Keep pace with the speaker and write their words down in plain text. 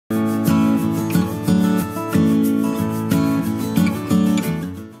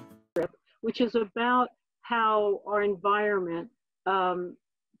which is about how our environment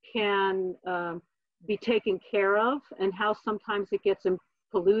can be taken care of and how sometimes it gets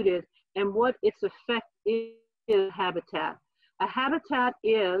polluted and what its effect is on habitat. A habitat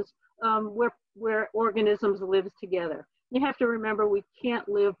is where organisms live together. You have to remember we can't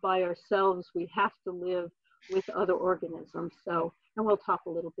live by ourselves. We have to live with other organisms. So, and we'll talk a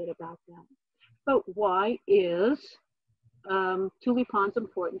little bit about that. But why is Tule Ponds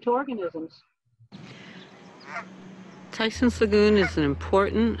important to organisms? Tyson's Lagoon is an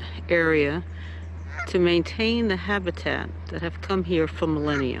important area to maintain the habitat that have come here for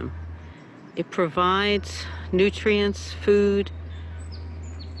millennium. It provides nutrients, food,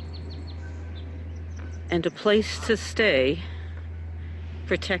 and a place to stay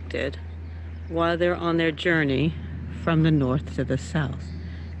protected while they're on their journey from the north to the south,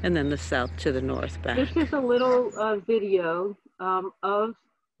 and then the south to the north back. This is a little video of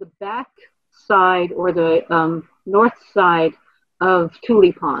the back side or the north side of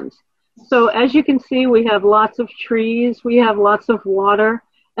Tule Ponds. So as you can see, we have lots of trees, we have lots of water,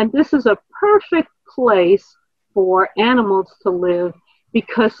 and this is a perfect place for animals to live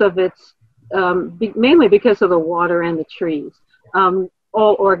because of its, mainly because of the water and the trees.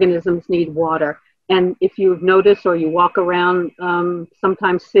 All organisms need water. And if you've noticed or you walk around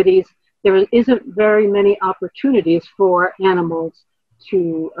sometimes cities, there isn't very many opportunities for animals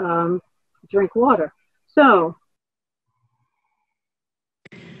to drink water. So,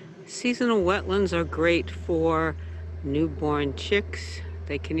 seasonal wetlands are great for newborn chicks.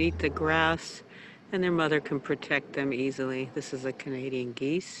 They can eat the grass and their mother can protect them easily. This is a Canadian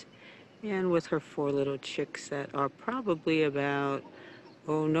geese, and with her 4 little chicks that are probably about,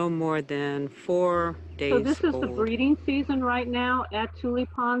 no more than 4 days old. So this is the breeding season right now at Tule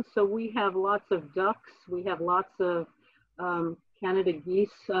Ponds. So we have lots of ducks. We have lots of Canada geese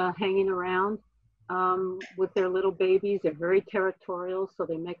hanging around with their little babies. They're very territorial, so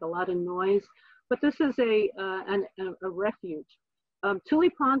they make a lot of noise. But this is a refuge. Tule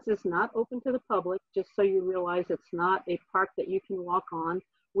Ponds is not open to the public, just so you realize it's not a park that you can walk on.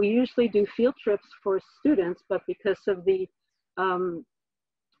 We usually do field trips for students, but because of the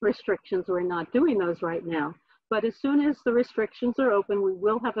restrictions, we're not doing those right now. But as soon as the restrictions are open, we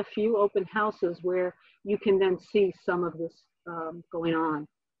will have a few open houses where you can then see some of this going on.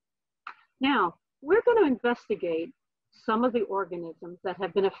 Now, we're going to investigate some of the organisms that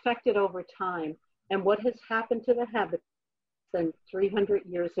have been affected over time and what has happened to the habitat since 300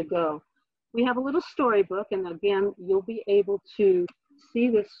 years ago. We have a little storybook, and again, you'll be able to see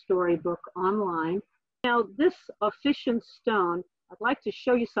this storybook online. Now, this officiant stone, I'd like to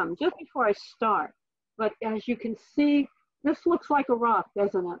show you something just before I start. But as you can see, this looks like a rock,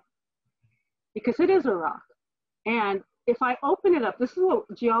 doesn't it? Because it is a rock. And if I open it up, this is what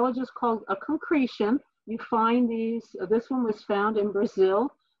geologists call a concretion. You find these, this one was found in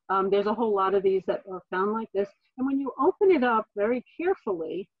Brazil. There's a whole lot of these that are found like this. And when you open it up very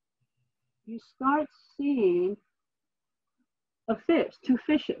carefully, you start seeing a fish, 2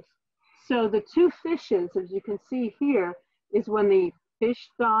 fishes. So the 2 fishes, as you can see here, is when the fish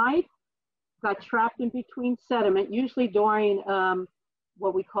died, got trapped in between sediment, usually during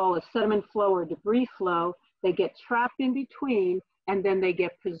what we call a sediment flow or debris flow. They get trapped in between and then they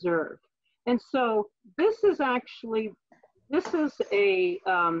get preserved. And so this is actually, this is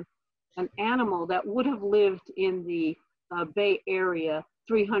an animal that would have lived in the Bay Area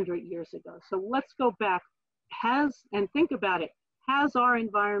 300 years ago. So let's go back, and think about it. Has our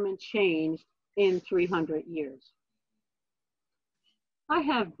environment changed in 300 years? I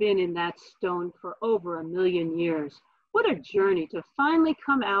have been in that stone for over 1 million years. What a journey to finally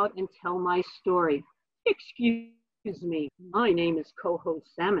come out and tell my story. Excuse me, my name is Coho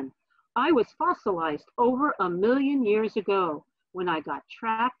Salmon. I was fossilized over 1 million years ago when I got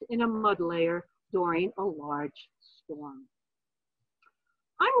trapped in a mud layer during a large storm.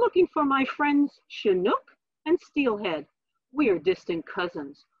 I'm looking for my friends Chinook and Steelhead. We are distant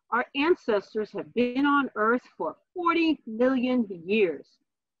cousins. Our ancestors have been on Earth for 40 million years.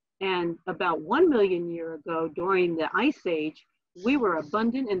 And about 1 million years ago, during the Ice Age, we were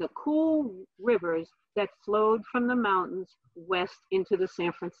abundant in the cool rivers that flowed from the mountains west into the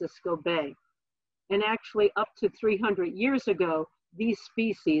San Francisco Bay. And actually, up to 300 years ago, these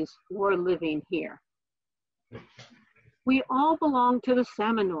species were living here. We all belong to the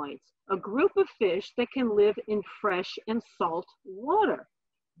salmonoids, a group of fish that can live in fresh and salt water.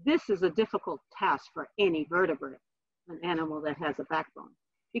 This is a difficult task for any vertebrate, an animal that has a backbone,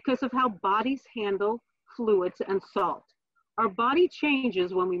 because of how bodies handle fluids and salt. Our body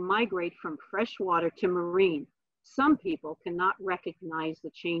changes when we migrate from fresh water to marine. Some people cannot recognize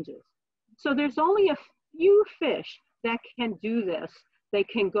the changes. So there's only a few fish that can do this. They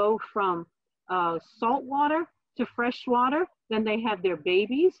can go from salt water to fresh water, then they have their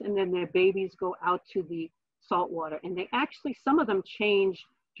babies, and then their babies go out to the salt water. And they actually, some of them change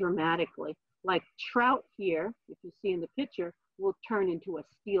dramatically. Like trout here, if you see in the picture, will turn into a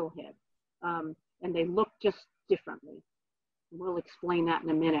steelhead. And they look just differently. We'll explain that in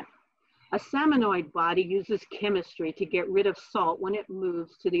a minute. A salmonoid body uses chemistry to get rid of salt when it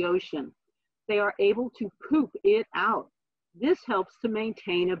moves to the ocean. They are able to poop it out. This helps to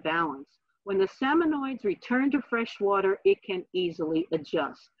maintain a balance. When the salmonoids return to fresh water, it can easily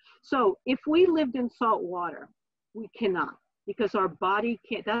adjust. So if we lived in salt water, we cannot, because our body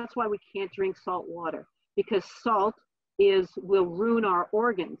can't. That's why we can't drink salt water, because salt will ruin our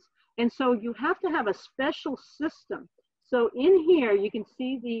organs. And so you have to have a special system. So in here, you can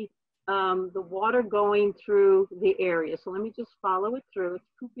see the water going through the area. So let me just follow it through. It's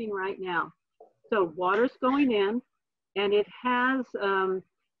pooping right now. So water's going in, and it has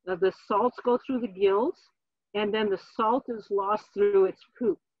the salts go through the gills, and then the salt is lost through its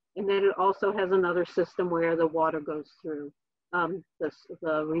poop. And then it also has another system where the water goes through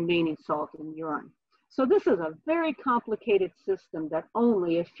the remaining salt in urine. So this is a very complicated system that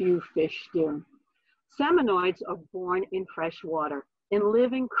only a few fish do. Salmonoids are born in fresh water and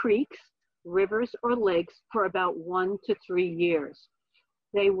live in creeks, rivers, or lakes for about 1 to 3 years.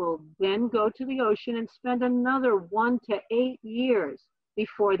 They will then go to the ocean and spend another 1 to 8 years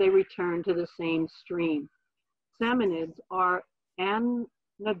before they return to the same stream. Salmonids are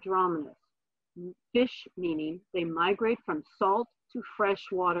anadromous, fish meaning they migrate from salt to fresh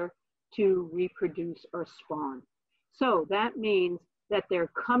water to reproduce or spawn. So that means that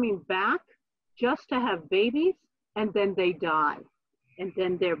they're coming back just to have babies, and then they die. And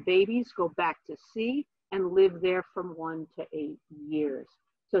then their babies go back to sea and live there from 1 to 8 years.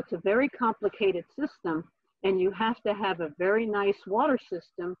 So it's a very complicated system, and you have to have a very nice water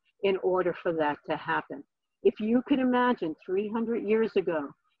system in order for that to happen. If you could imagine 300 years ago,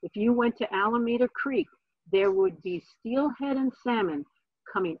 if you went to Alameda Creek, there would be steelhead and salmon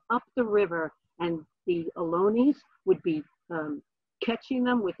coming up the river, and the Ohlonies would be catching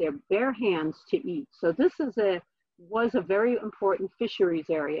them with their bare hands to eat. So this was a very important fisheries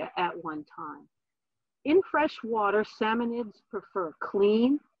area at one time. In fresh water, salmonids prefer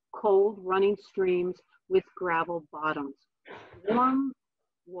clean, cold running streams with gravel bottoms. Warm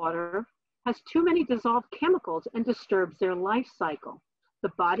water has too many dissolved chemicals and disturbs their life cycle. The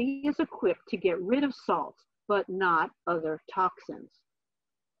body is equipped to get rid of salts, but not other toxins.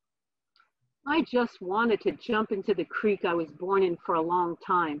 I just wanted to jump into the creek I was born in for a long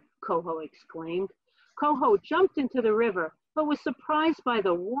time, Coho exclaimed. Coho jumped into the river, but was surprised by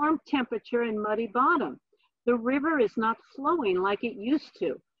the warm temperature and muddy bottom. The river is not flowing like it used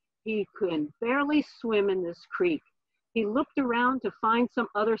to. He could barely swim in this creek. He looked around to find some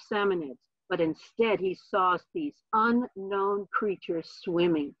other salmonids, but instead he saw these unknown creatures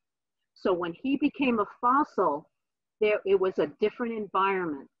swimming. So when he became a fossil, it was a different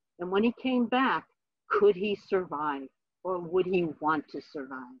environment. And when he came back, could he survive, or would he want to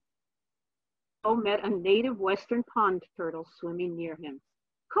survive? Coho met a native western pond turtle swimming near him.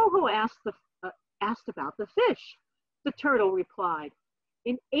 Coho asked about the fish. The turtle replied,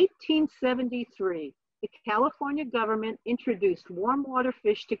 in 1873, the California government introduced warm water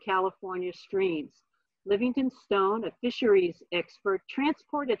fish to California streams. Livingston Stone, a fisheries expert,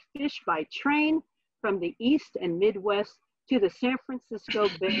 transported fish by train from the East and Midwest to the San Francisco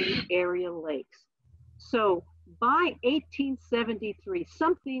Bay Area lakes. So by 1873,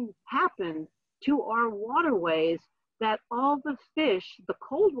 something happened to our waterways that all the fish, the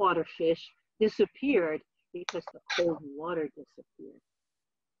cold water fish, disappeared because the cold water disappeared.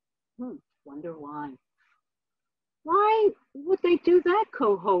 Wonder why. Why would they do that,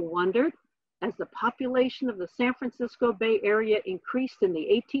 Coho wondered. As the population of the San Francisco Bay Area increased in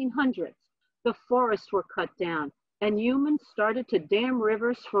the 1800s, the forests were cut down, and humans started to dam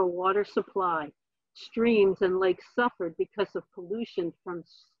rivers for water supply. Streams and lakes suffered because of pollution from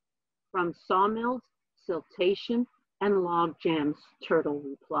sawmills, siltation, and log jams, Turtle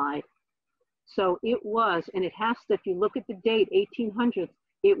replied. So it was, and it has to, if you look at the date, 1800s,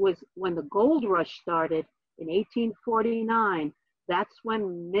 it was when the gold rush started in 1849. That's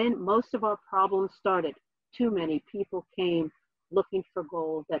when most of our problems started. Too many people came looking for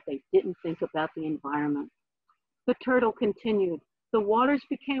gold that they didn't think about the environment. The turtle continued, the waters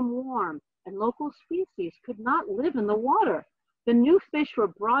became warm and local species could not live in the water. The new fish were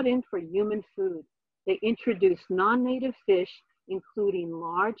brought in for human food. They introduced non-native fish, including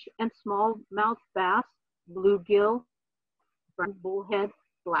large and small-mouthed bass, bluegill, brown bullhead,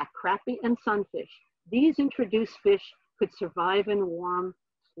 black crappie, and sunfish. These introduced fish could survive in warm,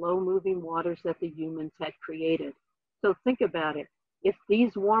 slow-moving waters that the humans had created. So think about it. If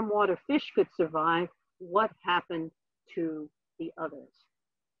these warm water fish could survive, what happened to the others?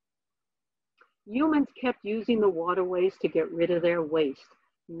 Humans kept using the waterways to get rid of their waste.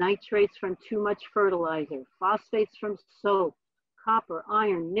 Nitrates from too much fertilizer, phosphates from soap, copper,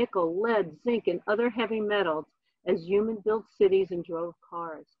 iron, nickel, lead, zinc, and other heavy metals as humans built cities and drove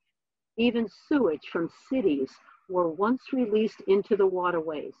cars. Even sewage from cities were once released into the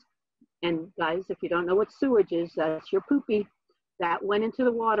waterways. And guys, if you don't know what sewage is, that's your poopy. That went into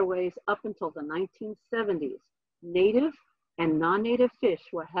the waterways up until the 1970s. Native and non-native fish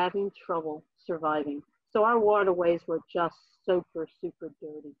were having trouble surviving. So our waterways were just super, super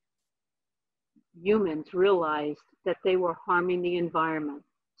dirty. Humans realized that they were harming the environment.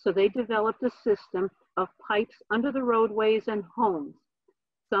 So they developed a system of pipes under the roadways and homes.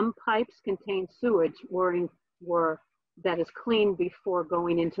 Some pipes contain sewage that is cleaned before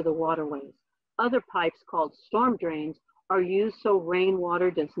going into the waterways. Other pipes called storm drains are used so rainwater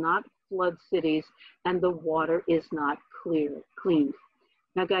does not flood cities and the water is not cleaned.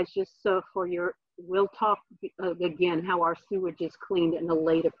 Now guys, just we'll talk again how our sewage is cleaned in a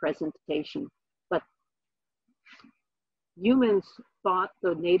later presentation. But humans thought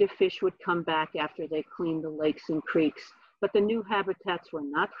the native fish would come back after they cleaned the lakes and creeks, but the new habitats were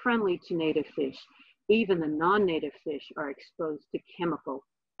not friendly to native fish. Even the non-native fish are exposed to chemical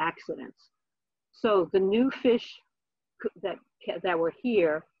accidents. So the new fish that were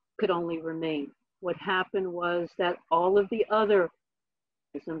here could only remain. What happened was that all of the other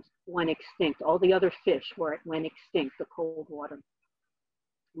organisms went extinct. All the other fish went extinct, the cold water.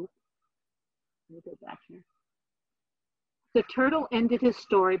 Oops. Let me go back here. The turtle ended his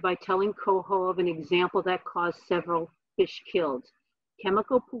story by telling Coho of an example that caused several fish killed.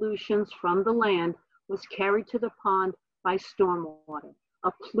 Chemical pollutions from the land was carried to the pond by stormwater.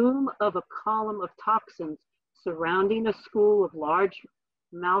 A plume of a column of toxins surrounding a school of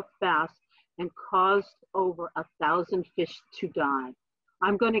large-mouthed bass and caused over 1,000 fish to die.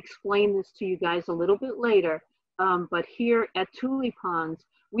 I'm going to explain this to you guys a little bit later, but here at Tule Ponds,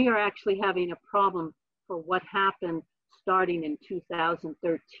 we are actually having a problem for what happened starting in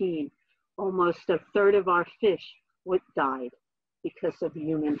 2013. Almost a third of our fish died because of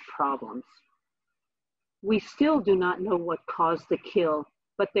human problems. We still do not know what caused the kill,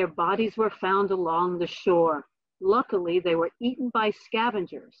 but their bodies were found along the shore. Luckily, they were eaten by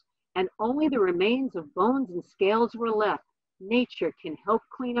scavengers, and only the remains of bones and scales were left. Nature can help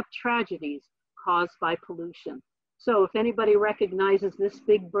clean up tragedies caused by pollution. So if anybody recognizes this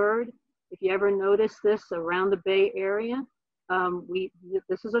big bird, if you ever notice this around the Bay Area,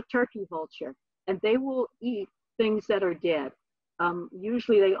 this is a turkey vulture, and they will eat things that are dead.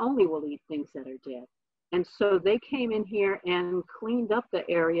 Usually they only will eat things that are dead. And so they came in here and cleaned up the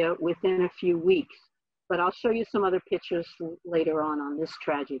area within a few weeks. But I'll show you some other pictures later on this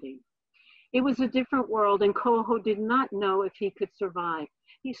tragedy. It was a different world, and Coho did not know if he could survive.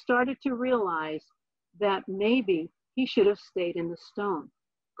 He started to realize that maybe he should have stayed in the stone.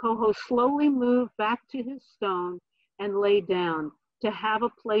 Coho slowly moved back to his stone and lay down to have a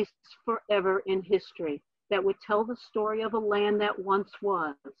place forever in history that would tell the story of a land that once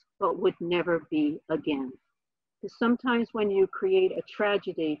was, but would never be again. Because sometimes when you create a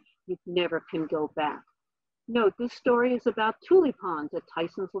tragedy, you never can go back. Note, this story is about Tule Ponds at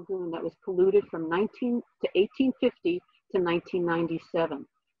Tyson's Lagoon that was polluted from 1850 to 1997.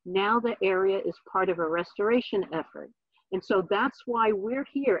 Now the area is part of a restoration effort. And so that's why we're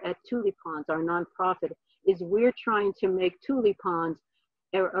here at Tule Ponds, our nonprofit, is we're trying to make Tule Ponds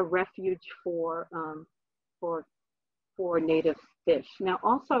a refuge for native fish. Now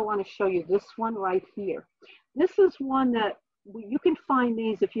also I want to show you this one right here. This is one that you can find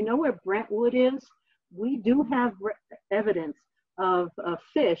these, if you know where Brentwood is, we do have evidence of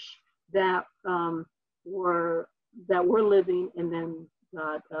fish that were living and then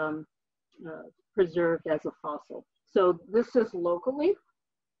got preserved as a fossil. So this is locally,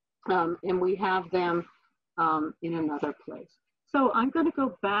 and we have them in another place. So I'm going to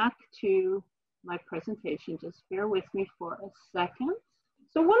go back to my presentation. Just bear with me for a second.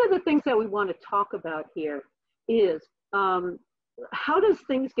 So one of the things that we want to talk about here is how does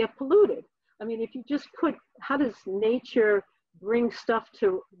things get polluted? I mean, if you just put, how does nature bring stuff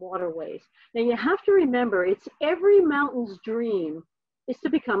to waterways? Now you have to remember, it's every mountain's dream is to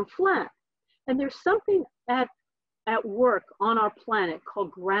become flat. And there's something at work on our planet called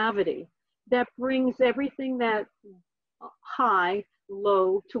gravity that brings everything that high,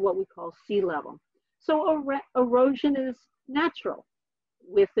 low to what we call sea level. So erosion is natural.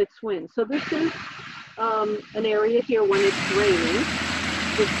 with its wind. So this is an area here when it's raining.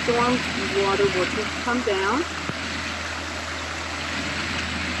 The storm water will just come down.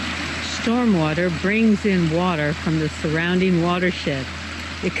 Stormwater brings in water from the surrounding watershed.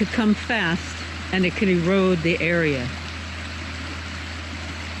 It could come fast and it could erode the area.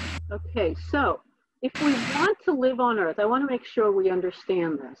 Okay, so if we want to live on Earth, I want to make sure we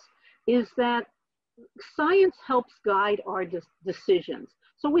understand this, is that science helps guide our decisions.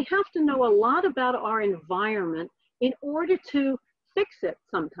 So we have to know a lot about our environment in order to fix it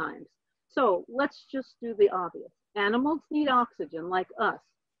sometimes. So let's just do the obvious. Animals need oxygen like us,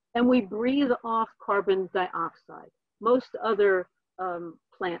 and we breathe off carbon dioxide. Most other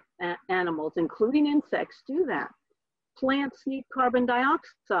plant animals, including insects, do that. Plants need carbon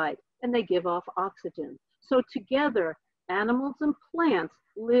dioxide, and they give off oxygen. So together, animals and plants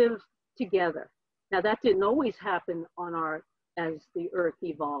live together. Now that didn't always happen on as the Earth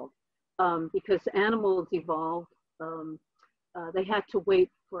evolved, because animals evolved, they had to wait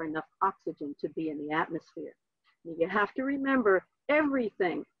for enough oxygen to be in the atmosphere. You have to remember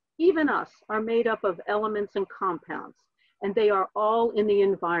everything, even us, are made up of elements and compounds, and they are all in the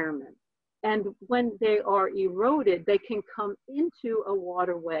environment. And when they are eroded, they can come into a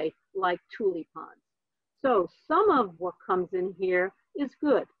waterway like Tule Ponds. So some of what comes in here is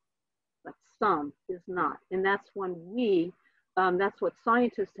good, but some is not. And that's when that's what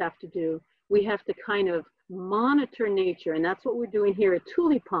scientists have to do. We have to kind of monitor nature, and that's what we're doing here at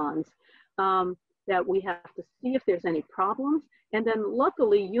Tule Ponds, that we have to see if there's any problems. And then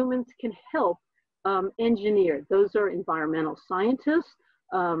luckily humans can help engineer. Those are environmental scientists,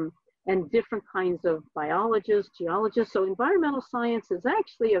 and different kinds of biologists, geologists. So environmental science is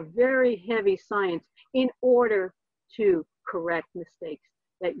actually a very heavy science in order to correct mistakes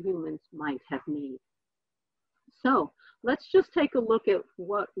that humans might have made. So let's just take a look at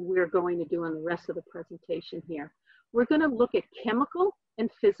what we're going to do in the rest of the presentation here. We're going to look at chemical and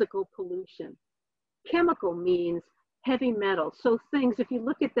physical pollution. Chemical means heavy metals. So things, if you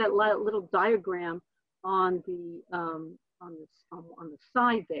look at that little diagram on the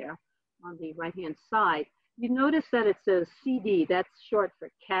side there, on the right-hand side, you notice that it says CD. That's short for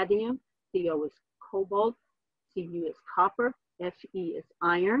cadmium. CO is cobalt. Cu is copper. Fe is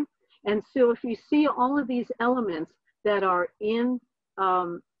iron. And so if you see all of these elements that are in,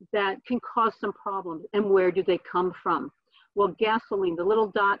 that can cause some problems, and where do they come from? Well, gasoline, the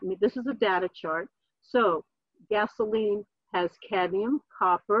little dot, this is a data chart. So gasoline has cadmium,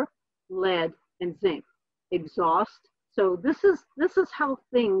 copper, lead, and zinc. Exhaust. So this is how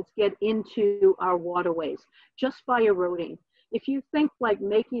things get into our waterways, just by eroding. If you think like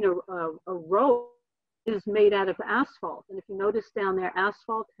making a road is made out of asphalt, and if you notice down there,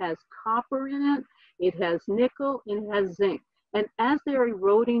 asphalt has copper in it, it has nickel, and it has zinc. And as they're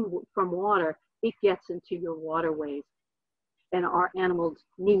eroding from water, it gets into your waterways. And our animals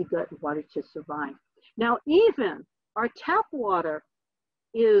need that water to survive. Now, even our tap water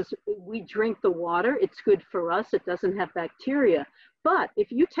we drink the water, it's good for us, it doesn't have bacteria. But if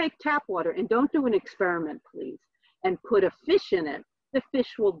you take tap water, and don't do an experiment, please, and put a fish in it, the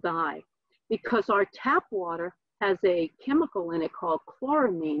fish will die, because our tap water has a chemical in it called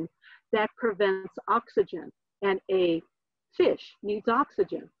chloramine that prevents oxygen, and a fish needs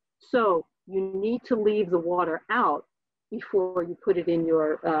oxygen. So you need to leave the water out before you put it in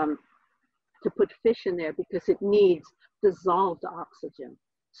your, to put fish in there, because it needs dissolved oxygen.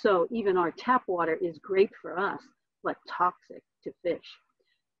 So even our tap water is great for us, but toxic to fish.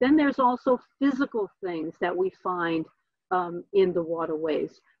 Then there's also physical things that we find in the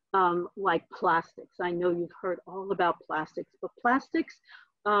waterways, like plastics. I know you've heard all about plastics, but plastics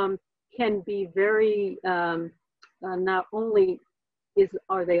can be very, not only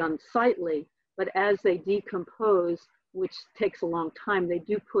are they unsightly, but as they decompose, which takes a long time, they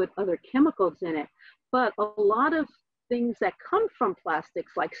do put other chemicals in it. But a lot of things that come from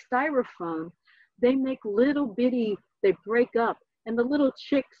plastics, like styrofoam, they make little bitty, they break up, and the little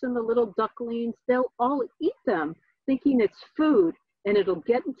chicks and the little ducklings, they'll all eat them, thinking it's food, and it'll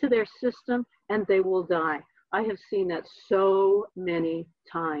get into their system and they will die. I have seen that so many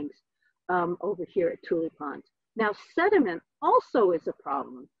times over here at Tule Ponds. Now, sediment also is a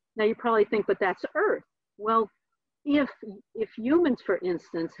problem. Now you probably think, but that's Earth. Well, if humans, for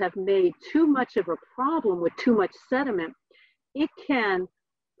instance, have made too much of a problem with too much sediment, it can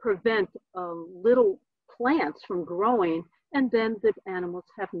prevent little plants from growing, and then the animals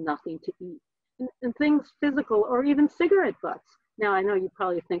have nothing to eat. And things physical, or even cigarette butts. Now, I know you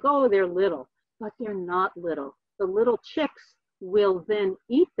probably think, oh, they're little, but they're not little. The little chicks will then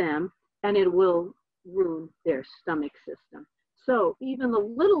eat them, and it will ruin their stomach system. So even the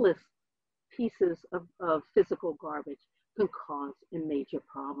littlest pieces of physical garbage can cause a major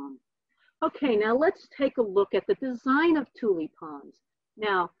problem. Okay, now let's take a look at the design of Tule Ponds.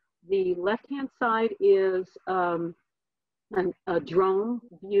 Now, the left-hand side is a drone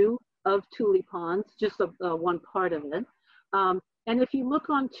view of Tule Ponds, just one part of it. And if you look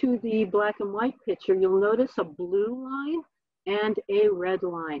onto the black and white picture, you'll notice a blue line and a red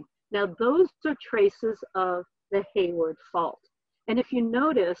line. Now, those are traces of the Hayward Fault. And if you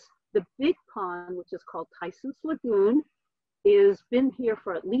notice, the big pond, which is called Tyson's Lagoon, is been here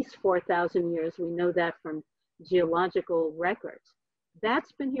for at least 4,000 years. We know that from geological records.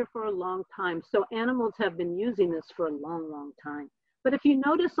 That's been here for a long time. So animals have been using this for a long, long time. But if you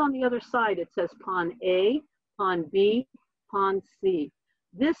notice on the other side, it says Pond A, Pond B, Pond C.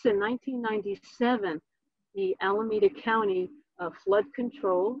 This in 1997, the Alameda County Flood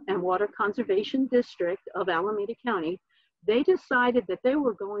Control and Water Conservation District of Alameda County, they decided that they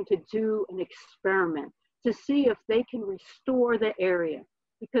were going to do an experiment to see if they can restore the area.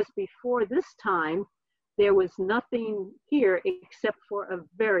 Because before this time, there was nothing here except for a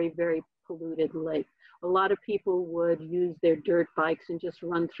very, very polluted lake. A lot of people would use their dirt bikes and just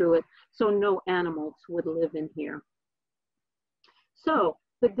run through it, so no animals would live in here. So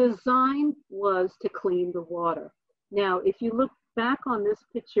the design was to clean the water. Now, if you look back on this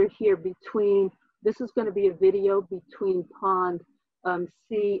picture here between, this is going to be a video between Pond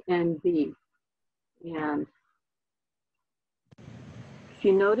C and B. And if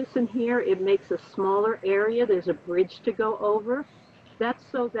you notice in here, it makes a smaller area. There's a bridge to go over. That's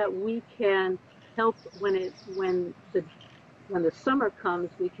so that we can help when the summer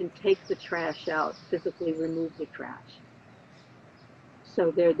comes, we can take the trash out, physically remove the trash.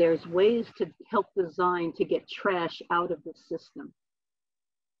 So there's ways to help design to get trash out of the system.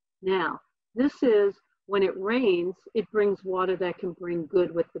 Now, this is when it rains, it brings water that can bring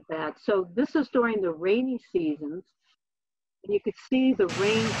good with the bad. So this is during the rainy seasons. And you could see the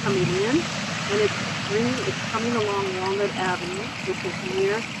rain coming in, and it's coming along Walnut Avenue, which is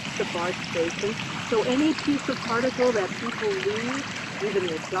near the BART station. So any piece of particle that people leave, even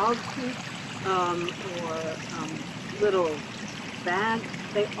their dog poop or little bags,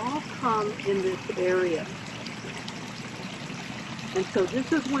 they all come in this area. And so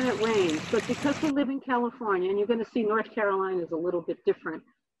this is when it rains. But because we live in California, and you're going to see North Carolina is a little bit different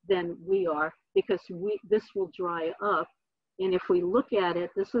than we are, because this will dry up. And if we look at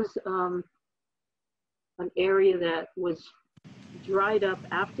it, this is an area that was dried up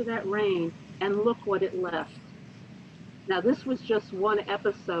after that rain, and look what it left. Now, this was just one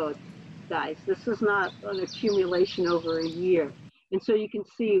episode, guys. This is not an accumulation over a year. And so you can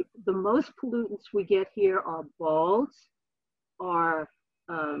see the most pollutants we get here are balls, are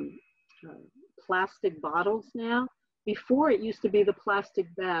plastic bottles now. Before, it used to be the plastic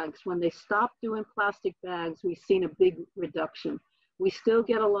bags. When they stopped doing plastic bags, we've seen a big reduction. We still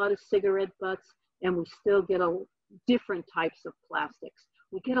get a lot of cigarette butts, and we still get different types of plastics.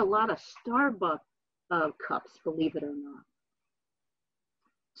 We get a lot of Starbucks cups, believe it or not.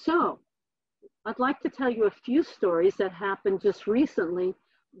 So I'd like to tell you a few stories that happened just recently,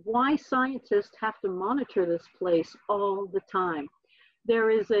 why scientists have to monitor this place all the time.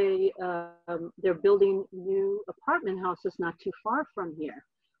 There is they're building new apartment houses not too far from here,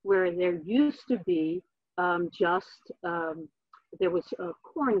 where there used to be there was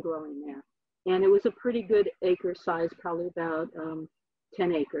corn growing there. And it was a pretty good acre size, probably about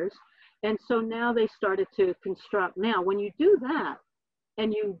 10 acres. And so now they started to construct. Now, when you do that,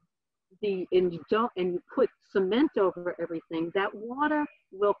 and you put cement over everything, that water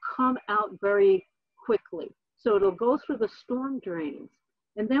will come out very quickly. So it'll go through the storm drains.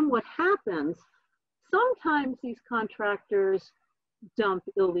 And then what happens, sometimes these contractors dump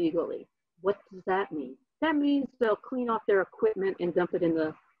illegally. What does that mean? That means they'll clean off their equipment and dump it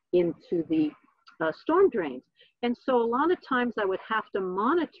into the storm drains. And so a lot of times I would have to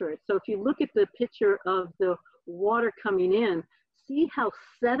monitor it. So if you look at the picture of the water coming in, see how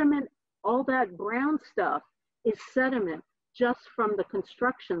sediment, all that brown stuff is sediment just from the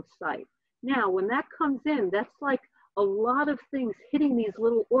construction site. Now, when that comes in, that's like a lot of things hitting these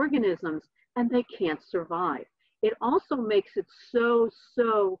little organisms, and they can't survive. It also makes it so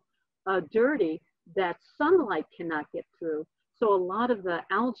dirty that sunlight cannot get through. So a lot of the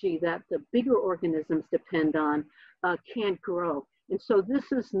algae that the bigger organisms depend on can't grow. And so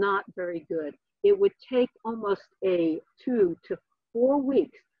this is not very good. It would take almost 2 to 4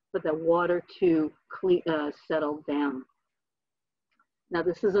 weeks for the water to settle down. Now,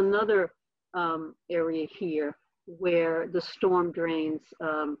 this is another area here where the storm drains,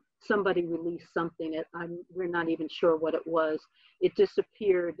 somebody released something. We're not even sure what it was. It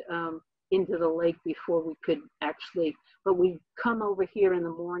disappeared into the lake before we could actually, but we come over here in the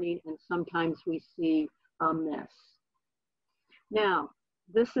morning and sometimes we see a mess. Now,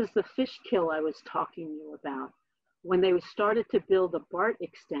 this is the fish kill I was talking to you about. When they started to build the BART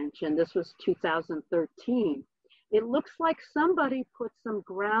extension, this was 2013, it looks like somebody put some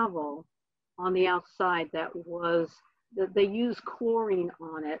gravel on the outside that they used chlorine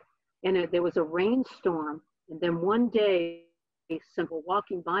on it, and there was a rainstorm, and then one day, simple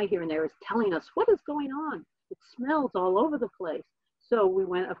walking by here and there is telling us, what is going on? It smells all over the place. So we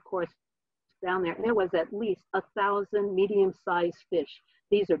went, of course, down there, and there was at least 1,000 medium-sized fish.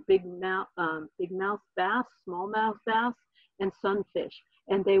 These are big mouth bass, smallmouth bass, and sunfish,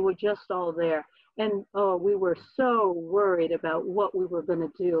 and they were just all there. And oh, we were so worried about what we were going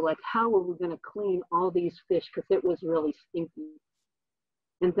to do, like how were we going to clean all these fish, because it was really stinky.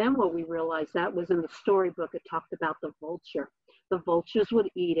 And then what we realized, that was in the storybook, it talked about the vulture. The vultures would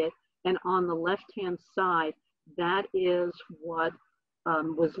eat it, and on the left-hand side, that is what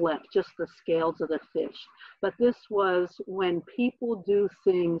was left, just the scales of the fish. But this was when people do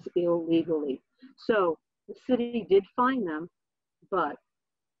things illegally. So the city did find them, but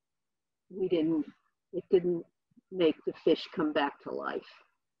it didn't make the fish come back to life.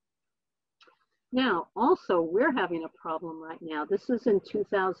 Now, also, we're having a problem right now. This is in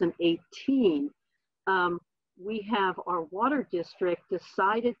 2018. We have our water district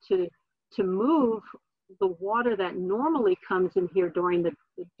decided to move the water that normally comes in here during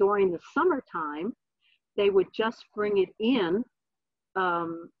the summertime. They would just bring it in.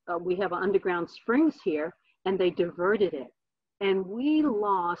 We have underground springs here, and they diverted it. And we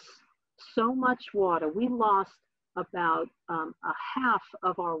lost so much water. We lost about a half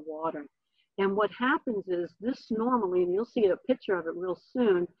of our water. And what happens is this normally, and you'll see a picture of it real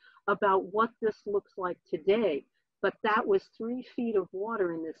soon, about what this looks like today. But that was 3 feet of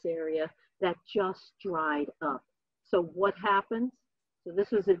water in this area that just dried up. So what happens? So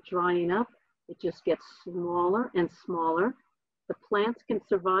this is it drying up. It just gets smaller and smaller. The plants can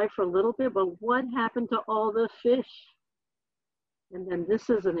survive for a little bit, but what happened to all the fish? And then this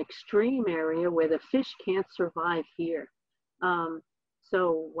is an extreme area where the fish can't survive here.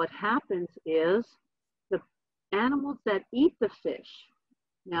 So what happens is the animals that eat the fish,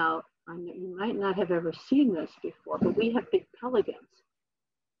 now you might not have ever seen this before, but we have big pelicans.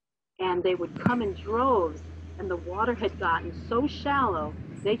 And they would come in droves, and the water had gotten so shallow,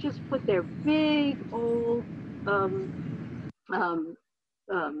 they just put their big old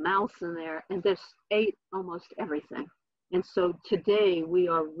mouths in there and just ate almost everything. And so today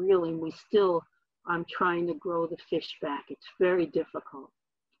I'm trying to grow the fish back. It's very difficult.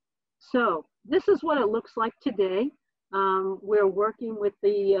 So this is what it looks like today. We're working with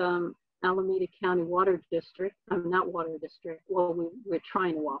the Alameda County Water District, not Water District, well, we're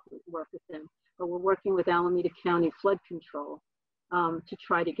trying to work with them, but we're working with Alameda County Flood Control to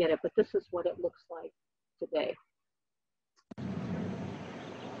try to get it, but this is what it looks like today.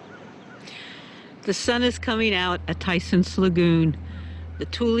 The sun is coming out at Tyson's Lagoon. The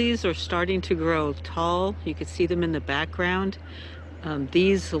tules are starting to grow tall. You can see them in the background.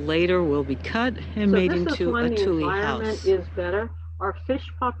 These later will be cut and made into a tule house. This is when the environment is better. Our fish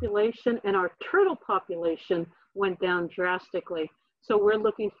population and our turtle population went down drastically. So we're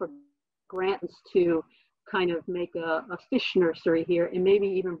looking for grants to kind of make a fish nursery here and maybe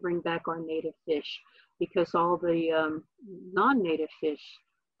even bring back our native fish, because all the non-native fish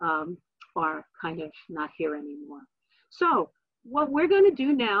are kind of not here anymore. So what we're going to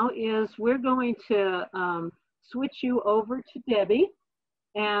do now is we're going to switch you over to Debbie.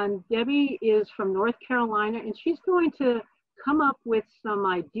 And Debbie is from North Carolina, and she's going to come up with some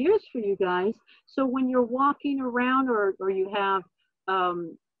ideas for you guys. So when you're walking around or you have,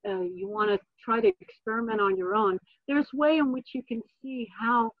 you want to try to experiment on your own, there's a way in which you can see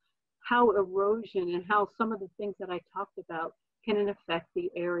how erosion and how some of the things that I talked about can affect the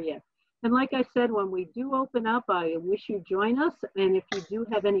area. And like I said, when we do open up, I wish you join us. And if you do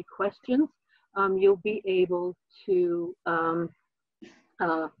have any questions, you'll be able to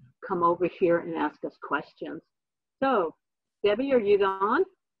come over here and ask us questions. So, Debbie, are you on?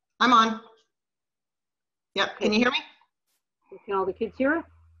 I'm on. Yep, okay. Can you hear me? Can all the kids hear it?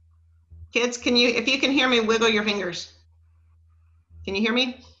 Kids, if you can hear me, wiggle your fingers. Can you hear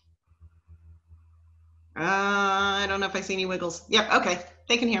me? I don't know if I see any wiggles. Yep, okay,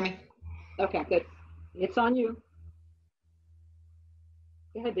 they can hear me. Okay, good. It's on you.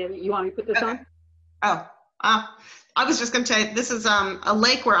 Go ahead, Debbie. You want me to put this on? Oh, I was just going to say, this is a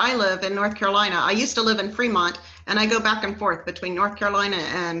lake where I live in North Carolina. I used to live in Fremont, and I go back and forth between North Carolina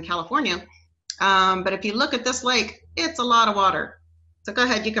and California. But if you look at this lake, it's a lot of water. So go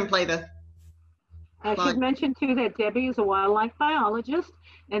ahead, you can play the I should mention too that Debbie is a wildlife biologist,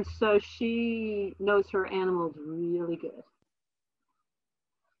 and so she knows her animals really good.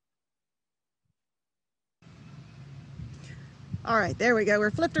 All right, there we go.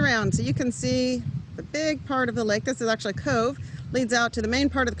 We're flipped around so you can see the big part of the lake. This is actually a cove, leads out to the main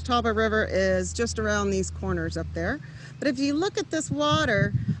part of the Catawba River is just around these corners up there. But if you look at this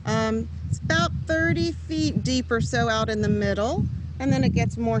water, it's about 30 feet deep or so out in the middle, and then it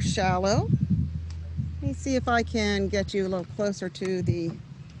gets more shallow. Let me see if I can get you a little closer to the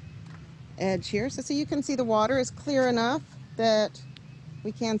edge here. So you can see the water is clear enough that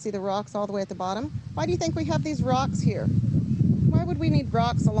we can see the rocks all the way at the bottom. Why do you think we have these rocks here? Why would we need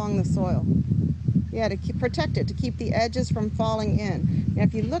rocks along the soil? Yeah, to protect it, to keep the edges from falling in. Now,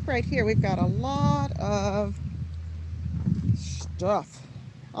 if you look right here, we've got a lot of stuff.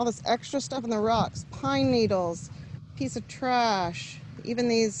 All this extra stuff in the rocks. Pine needles, piece of trash, even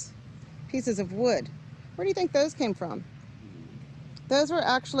these pieces of wood. Where do you think those came from? Those were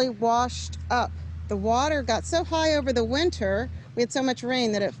actually washed up. The water got so high over the winter, we had so much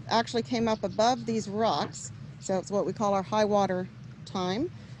rain that it actually came up above these rocks. So it's what we call our high water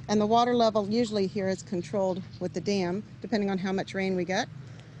time. And the water level usually here is controlled with the dam, depending on how much rain we get.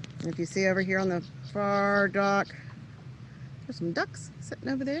 And if you see over here on the far dock, there's some ducks sitting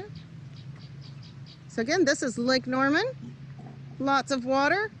over there. So again, this is Lake Norman. Lots of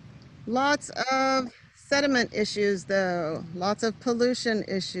water, lots of sediment issues though, lots of pollution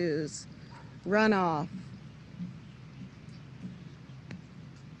issues, runoff.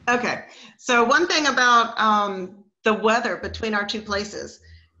 Okay, so one thing about the weather between our two places,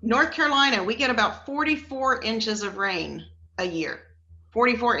 North Carolina, we get about 44 inches of rain a year,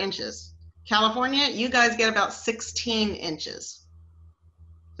 44 inches. California, you guys get about 16 inches.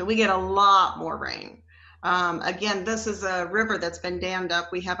 So we get a lot more rain. Again, this is a river that's been dammed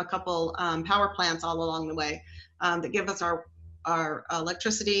up. We have a couple power plants all along the way that give us our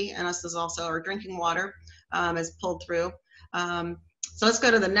electricity, and this is also our drinking water is pulled through. So let's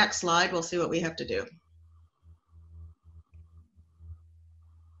go to the next slide. We'll see what we have to do.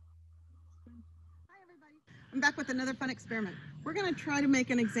 Hi, everybody. I'm back with another fun experiment. We're going to try to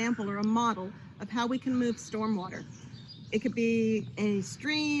make an example or a model of how we can move stormwater. It could be a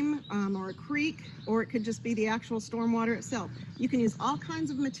stream or a creek, or it could just be the actual stormwater itself. You can use all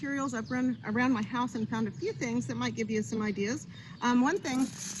kinds of materials. I've run around my house and found a few things that might give you some ideas. One thing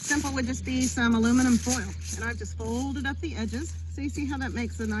simple would just be some aluminum foil, and I've just folded up the edges. So you see how that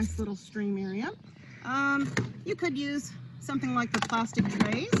makes a nice little stream area. You could use something like the plastic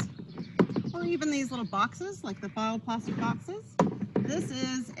trays, or even these little boxes, like the filed plastic boxes. This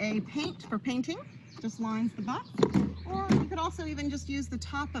is a paint for painting, just lines the box. Or you could also even just use the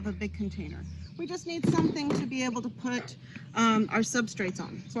top of a big container. We just need something to be able to put our substrates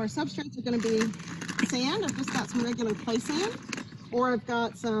on. So our substrates are going to be sand. I've just got some regular clay sand, or I've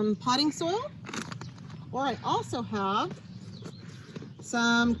got some potting soil, or I also have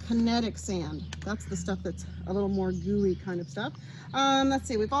some kinetic sand. That's the stuff that's a little more gooey kind of stuff. Let's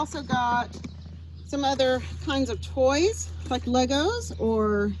see, we've also got some other kinds of toys like Legos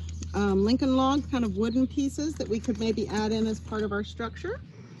or Lincoln log kind of wooden pieces that we could maybe add in as part of our structure.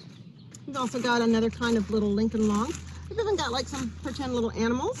 We've also got another kind of little Lincoln log. We've even got like some pretend little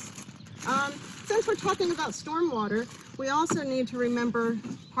animals. Since we're talking about stormwater, we also need to remember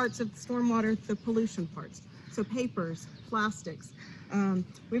parts of stormwater, the pollution parts. So papers, plastics.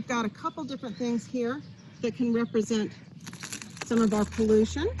 We've got a couple different things here that can represent some of our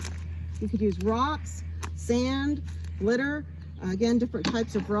pollution. You could use rocks, sand, glitter, again, different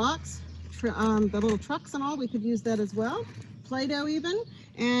types of rocks, the little trucks and all, we could use that as well. Play-Doh even.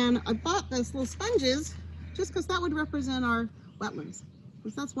 And I bought those little sponges just because that would represent our wetlands.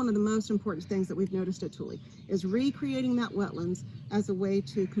 Because that's one of the most important things that we've noticed at Tule, is recreating that wetlands as a way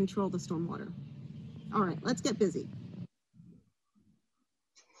to control the stormwater. All right, let's get busy.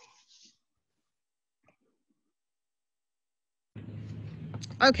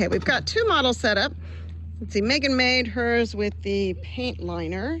 Okay, we've got two models set up. Let's see, Megan made hers with the paint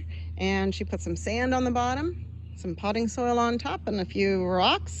liner, and she put some sand on the bottom, some potting soil on top, and a few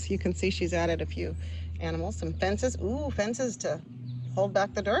rocks. You can see she's added a few animals, some fences. Ooh, fences to hold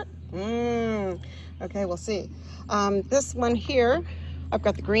back the dirt. Okay, we'll see. This one here, I've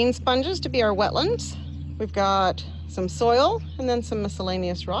got the green sponges to be our wetlands. We've got some soil and then some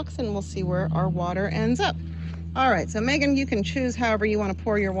miscellaneous rocks, and we'll see where our water ends up. All right, so Megan, you can choose however you want to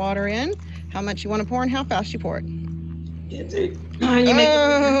pour your water in, how much you want to pour and how fast you pour it.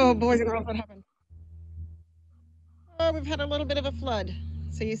 Oh, Boys and girls, what happened? oh, we've had a little bit of a flood.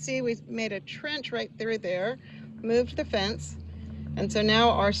 So you see we made a trench right through there, moved the fence, and so now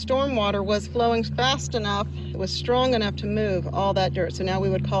our storm water was flowing fast enough, it was strong enough to move all that dirt. So now we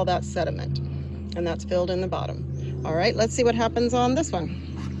would call that sediment, and that's filled in the bottom. All right, let's see what happens on this one.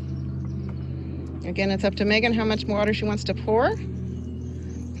 Again, it's up to Megan how much water she wants to pour.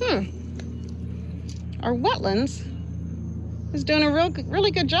 Our wetlands is doing a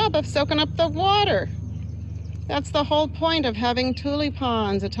really good job of soaking up the water. That's the whole point of having Tule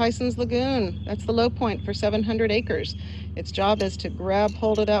Ponds at Tyson's Lagoon. That's the low point for 700 acres. Its job is to grab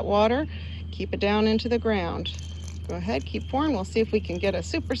hold of that water, keep it down into the ground. Go ahead, keep pouring. We'll see if we can get a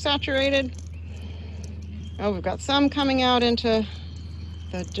super saturated. Oh, we've got some coming out into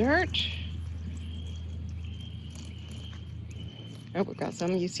the dirt. Oh, we've got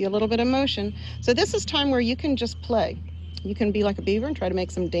some, you see a little bit of motion. So this is time where you can just play. You can be like a beaver and try to make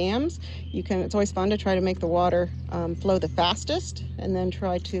some dams. It's always fun to try to make the water flow the fastest and then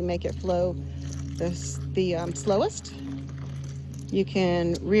try to make it flow the slowest. You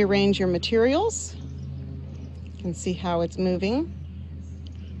can rearrange your materials and see how it's moving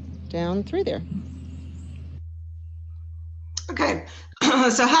down through there. Okay,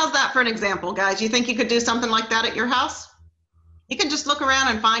 so how's that for an example, guys? You think you could do something like that at your house? You can just look around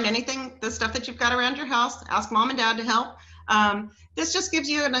and find anything, the stuff that you've got around your house, ask mom and dad to help. This just gives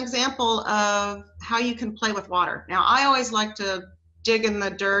you an example of how you can play with water. Now, I always like to dig in the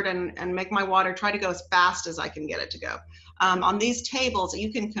dirt and make my water try to go as fast as I can get it to go. On these tables,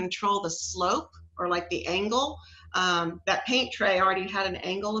 you can control the slope or like the angle. That paint tray already had an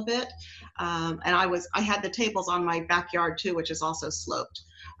angle a bit. And I had the tables on my backyard too, which is also sloped.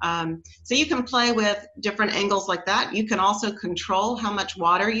 So you can play with different angles like that. You can also control how much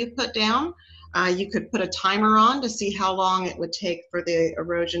water you put down. You could put a timer on to see how long it would take for the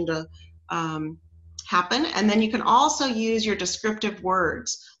erosion to happen. And then you can also use your descriptive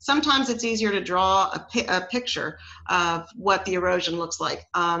words. Sometimes it's easier to draw a picture of what the erosion looks like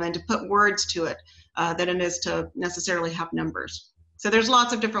and to put words to it than it is to necessarily have numbers. So there's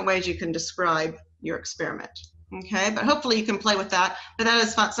lots of different ways you can describe your experiment. Okay, but hopefully you can play with that. But that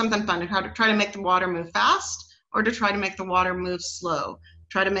is something fun, to try to make the water move fast or to try to make the water move slow.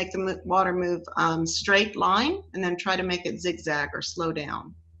 Try to make the water move straight line and then try to make it zigzag or slow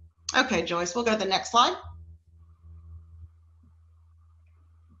down. Okay, Joyce, we'll go to the next slide.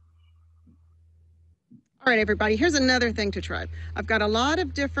 All right, everybody, here's another thing to try. I've got a lot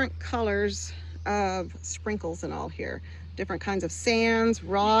of different colors of sprinkles and all here. Different kinds of sands,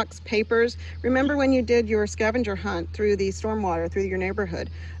 rocks, papers. Remember when you did your scavenger hunt through the stormwater, through your neighborhood,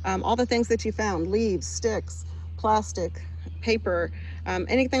 all the things that you found, leaves, sticks, plastic, paper,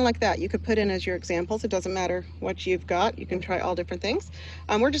 anything like that you could put in as your examples. It doesn't matter what you've got. You can try all different things.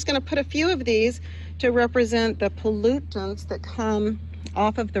 We're just going to put a few of these to represent the pollutants that come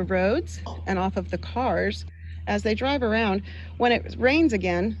off of the roads and off of the cars as they drive around. When it rains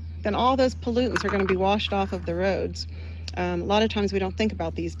again, then all those pollutants are going to be washed off of the roads. A lot of times we don't think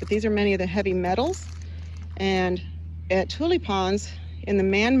about these, but these are many of the heavy metals. And at Tule Ponds, in the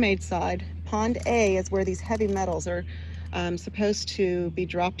man-made side, Pond A is where these heavy metals are supposed to be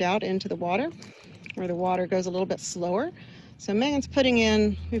dropped out into the water, where the water goes a little bit slower. So Megan's putting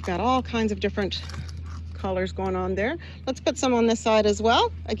in, we've got all kinds of different colors going on there. Let's put some on this side as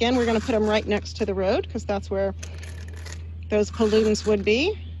well. Again, we're going to put them right next to the road because that's where those pollutants would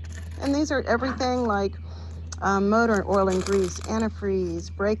be. And these are everything like motor oil and grease,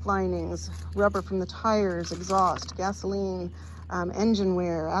 antifreeze, brake linings, rubber from the tires, exhaust, gasoline, engine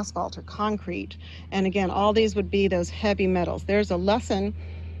wear, asphalt or concrete. And again, all these would be those heavy metals. There's a lesson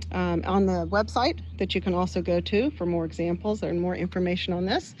on the website that you can also go to for more examples and more information on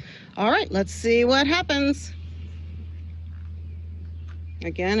this. All right, let's see what happens.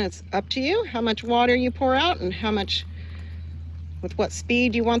 Again, it's up to you how much water you pour out and how much, with what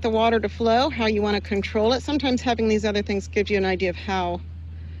speed you want the water to flow, how you want to control it. Sometimes having these other things gives you an idea of how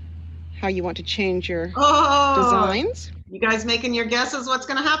you want to change your designs. You guys making your guesses what's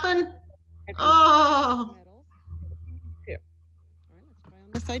going to happen? Oh. Here. All right, let's try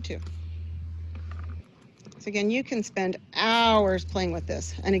on this side too. So again, you can spend hours playing with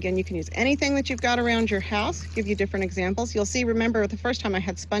this. And again, you can use anything that you've got around your house, give you different examples. You'll see, remember the first time I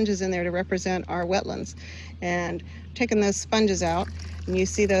had sponges in there to represent our wetlands. And taking those sponges out, and you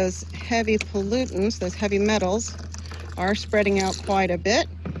see those heavy pollutants, those heavy metals, are spreading out quite a bit.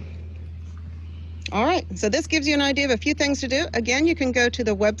 All right, so this gives you an idea of a few things to do. Again, you can go to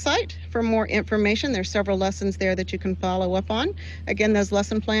the website for more information. There's several lessons there that you can follow up on. Again, those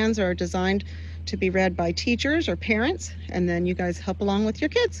lesson plans are designed to be read by teachers or parents, and then you guys help along with your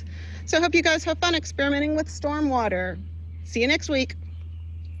kids. So I hope you guys have fun experimenting with stormwater. See you next week.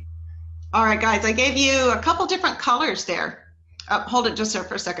 All right, guys, I gave you a couple different colors there. Hold it just there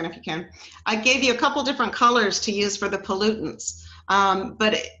for a second if you can. I gave you a couple different colors to use for the pollutants.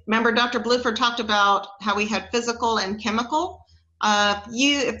 But remember, Dr. Blueford talked about how we had physical and chemical.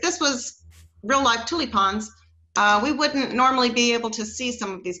 If this was real life Tule Ponds, we wouldn't normally be able to see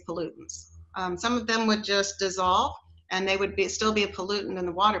some of these pollutants. Some of them would just dissolve and they would still be a pollutant in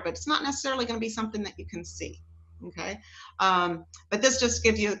the water, but it's not necessarily going to be something that you can see. Okay, but this just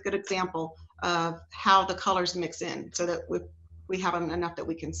gives you a good example of how the colors mix in so that we have them enough that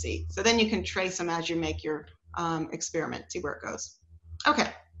we can see. So then you can trace them as you make your experiment, see where it goes. Okay,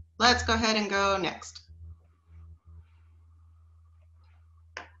 let's go ahead and go next.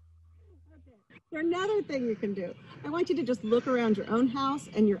 Another thing you can do, I want you to just look around your own house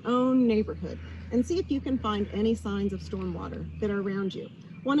and your own neighborhood and see if you can find any signs of stormwater that are around you.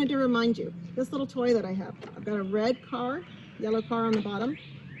 Wanted to remind you, this little toy that I have, I've got a red car, yellow car on the bottom,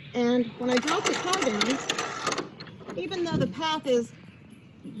 and when I drop the car down, even though the path is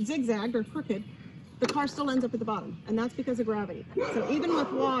zigzagged or crooked, the car still ends up at the bottom, and that's because of gravity. So even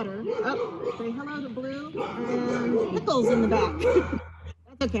with water, say hello to Blue and Pickles in the back.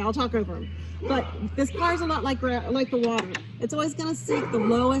 That's okay, I'll talk over them. But this car's a lot like the water. It's always going to seek the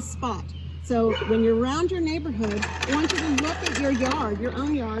lowest spot. So when you're around your neighborhood, I want you to look at your yard, your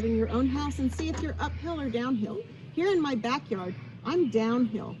own yard and your own house and see if you're uphill or downhill. Here in my backyard, I'm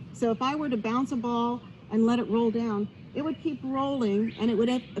downhill. So if I were to bounce a ball and let it roll down, it would keep rolling and it would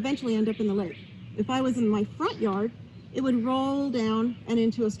eventually end up in the lake. If I was in my front yard, it would roll down and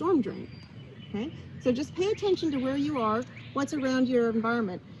into a storm drain. Okay? So just pay attention to where you are, what's around your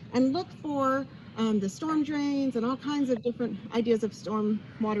environment, and look for the storm drains and all kinds of different ideas of storm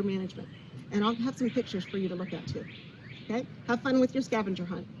water management. And I'll have some pictures for you to look at too. Okay? Have fun with your scavenger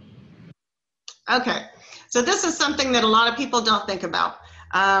hunt. Okay, so this is something that a lot of people don't think about.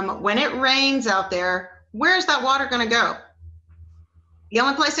 When it rains out there, where's that water going to go? The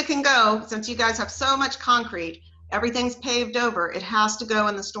only place it can go, since you guys have so much concrete, everything's paved over, it has to go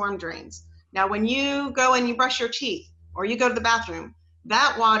in the storm drains. Now, when you go and you brush your teeth or you go to the bathroom,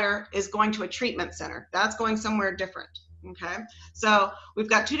 that water is going to a treatment center. That's going somewhere different. Okay, so we've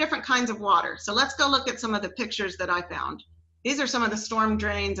got two different kinds of water. So let's go look at some of the pictures that I found. These are some of the storm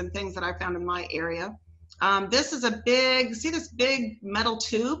drains and things that I found in my area. This is a big, see this big metal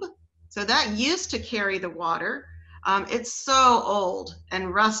tube? So that used to carry the water. It's so old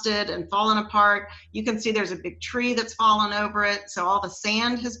and rusted and fallen apart. You can see there's a big tree that's fallen over it. So all the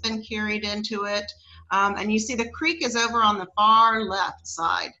sand has been carried into it. And you see the creek is over on the far left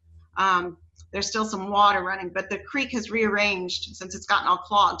side. There's still some water running, but the creek has rearranged since it's gotten all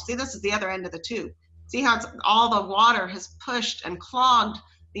clogged. See, this is the other end of the tube. See how all the water has pushed and clogged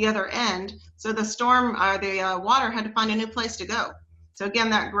the other end. So the water had to find a new place to go. So again,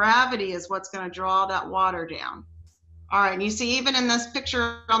 that gravity is what's going to draw that water down. All right, and you see even in this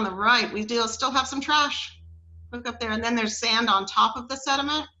picture on the right, we still have some trash. Look up there, and then there's sand on top of the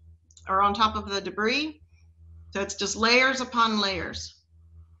sediment or on top of the debris. So it's just layers upon layers.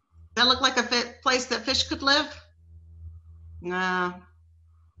 Does that look like a place that fish could live? No.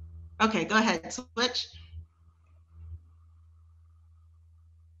 Okay, go ahead, switch.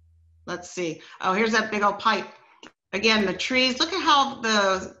 Let's see. Oh, here's that big old pipe. Again, the trees, look at how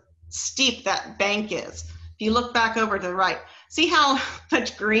steep that bank is. If you look back over to the right, see how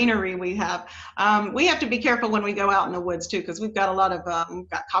much greenery we have. We have to be careful when we go out in the woods too, because we've got a lot of, we've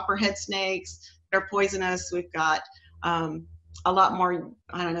got copperhead snakes, they're poisonous. We've got a lot more,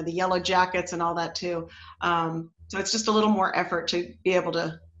 I don't know, the yellow jackets and all that too. So it's just a little more effort to be able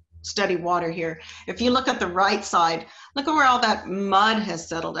to study water here. If you look at the right side, look at where all that mud has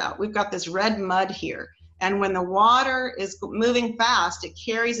settled out. We've got this red mud here. And when the water is moving fast, it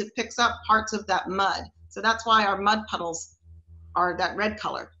picks up parts of that mud. So that's why our mud puddles are that red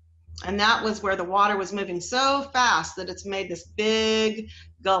color. And that was where the water was moving so fast that it's made this big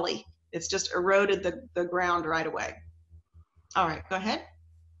gully. It's just eroded the ground right away. All right, go ahead.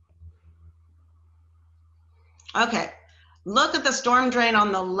 Okay, look at the storm drain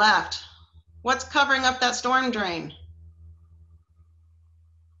on the left. What's covering up that storm drain?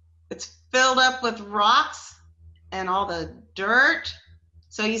 It's filled up with rocks and all the dirt.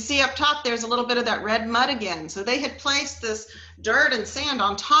 So you see up top, there's a little bit of that red mud again. So they had placed this dirt and sand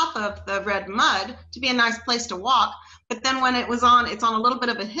on top of the red mud to be a nice place to walk. But then when it's on a little bit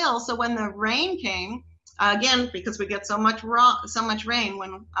of a hill. So when the rain came, again, because we get so much rain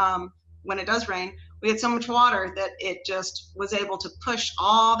when it does rain, We had so much water that it just was able to push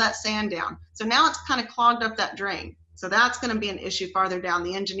all that sand down. So now it's kind of clogged up that drain. So that's going to be an issue farther down.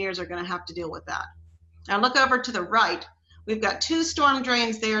 The engineers are going to have to deal with that. Now look over to the right. We've got 2 storm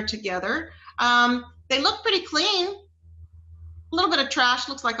drains there together. They look pretty clean. A little bit of trash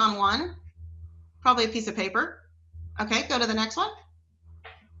looks like on one. Probably a piece of paper. Okay, go to the next one.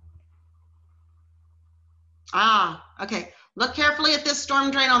 Okay. Look carefully at this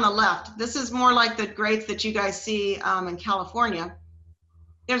storm drain on the left. This is more like the grates that you guys see in California.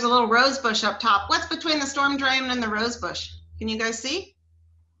 There's a little rose bush up top. What's between the storm drain and the rose bush? Can you guys see?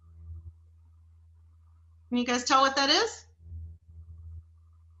 Can you guys tell what that is?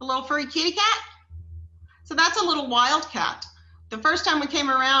 A little furry kitty cat? So that's a little wildcat. The first time we came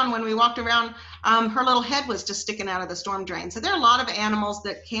around, when we walked around, her little head was just sticking out of the storm drain. So there are a lot of animals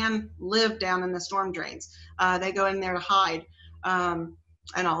that can live down in the storm drains. They go in there to hide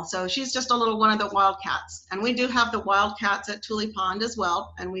and all. So she's just a little one of the wildcats. And we do have the wildcats at Tule Pond as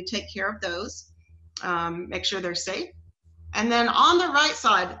well, and we take care of those, make sure they're safe. And then on the right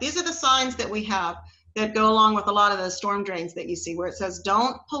side, these are the signs that we have that go along with a lot of the storm drains that you see, where it says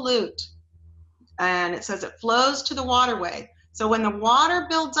don't pollute, and it says it flows to the waterway. So when the water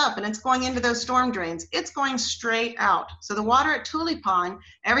builds up and it's going into those storm drains, it's going straight out. So the water at Tule Pond,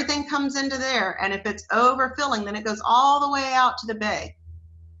 everything comes into there, and if it's overfilling, then it goes all the way out to the bay.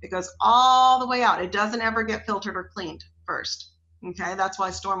 It goes all the way out. It doesn't ever get filtered or cleaned first. Okay, that's why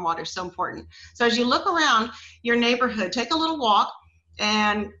stormwater is so important. So as you look around your neighborhood, take a little walk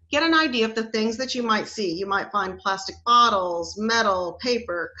and get an idea of the things that you might see. You might find plastic bottles, metal,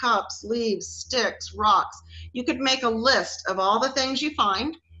 paper, cups, leaves, sticks, rocks. You could make a list of all the things you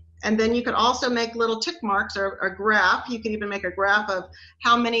find, and then you could also make little tick marks or a graph. You can even make a graph of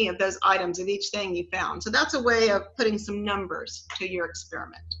how many of those items of each thing you found. So that's a way of putting some numbers to your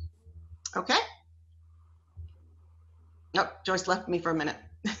experiment. Okay? Oh, Joyce left me for a minute.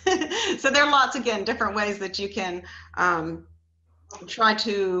 So there are lots, again, different ways that you can try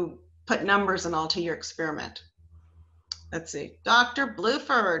to put numbers and all to your experiment. Let's see, Dr.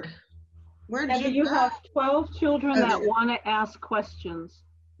 Blueford, where did you go? have 12 children that want to ask questions.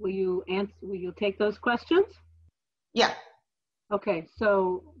 Will you take those questions? Yeah. Okay,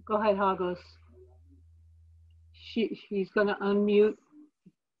 so go ahead, Hagos. She's going to unmute.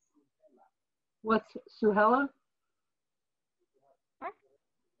 What's Suhela?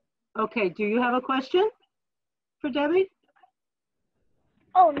 Okay, do you have a question for Debbie?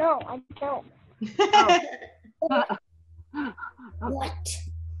 Oh, no, I don't. Oh. What?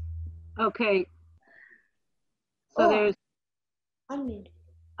 Okay. So there's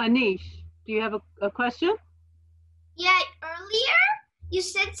Anish. Do you have a question? Yeah, earlier you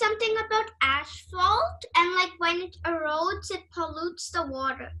said something about asphalt, and like when it erodes, it pollutes the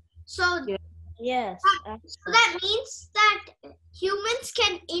water. So Yeah. Yes. so that means that humans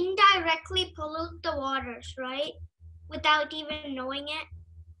can indirectly pollute the waters, right? Without even knowing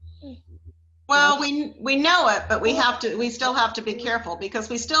it. Well, we know it, but we still have to be careful, because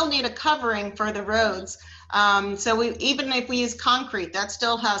we still need a covering for the roads. So even if we use concrete, that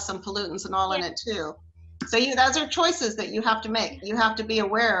still has some pollutants and all in it too. So those are choices that you have to make. You have to be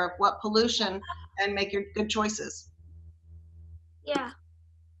aware of what pollution and make your good choices. Yeah.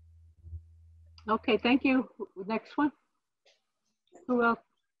 Okay, thank you. Next one. Who else?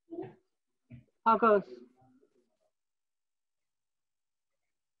 Hagos.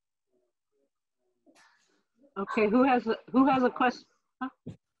 Okay, who has a question? Huh?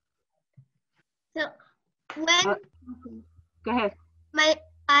 So when Go ahead. my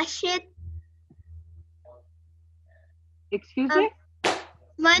acid Excuse me?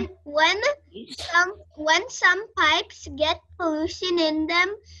 when some pipes get pollution in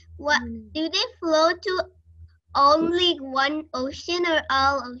them, what do they flow to only one ocean or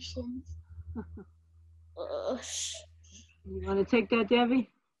all oceans? You want to take that,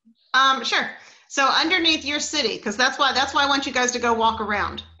 Debbie? Sure. So underneath your city, because that's why I want you guys to go walk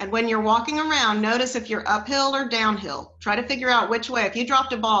around. And when you're walking around, notice if you're uphill or downhill. Try to figure out which way. If you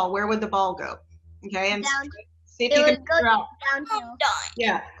dropped a ball, where would the ball go? Okay, and see if you can figure out. Downhill.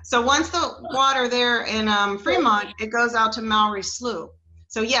 Yeah. So once the water there in Fremont, it goes out to Maury Slough.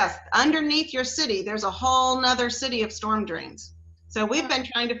 So yes, underneath your city, there's a whole nother city of storm drains. So we've been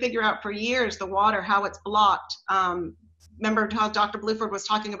trying to figure out for years the water, how it's blocked. Remember how Dr. Blueford was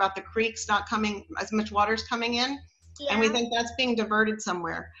talking about the creeks not coming, as much water's coming in? Yeah. And we think that's being diverted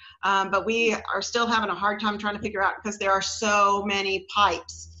somewhere. But we are still having a hard time trying to figure out, because there are so many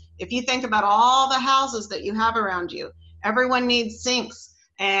pipes. If you think about all the houses that you have around you, everyone needs sinks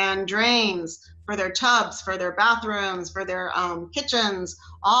and drains for their tubs, for their bathrooms, for their kitchens,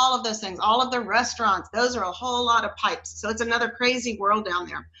 all of those things, all of the restaurants. Those are a whole lot of pipes. So it's another crazy world down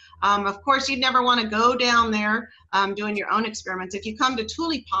there. Of course, you'd never want to go down there doing your own experiments. If you come to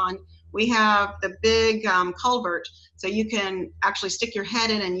Tule Pond, we have the big culvert, so you can actually stick your head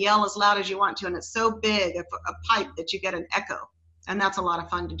in and yell as loud as you want to, and it's so big, a pipe, that you get an echo, and that's a lot of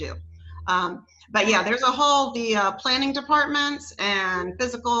fun to do. But yeah, there's a whole, the planning departments and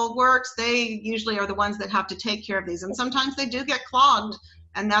physical works, they usually are the ones that have to take care of these, and sometimes they do get clogged,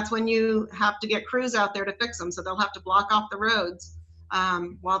 and that's when you have to get crews out there to fix them, so they'll have to block off the roads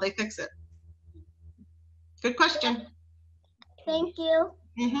while they fix it. Good question. Thank you.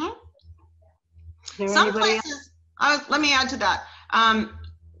 Mm-hmm. Some places, let me add to that.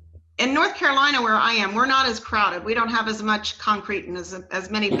 In North Carolina, where I am, we're not as crowded. We don't have as much concrete and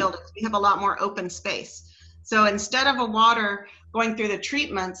as many buildings. We have a lot more open space. So instead of a water going through the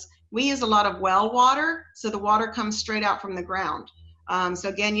treatments, we use a lot of well water. So the water comes straight out from the ground. So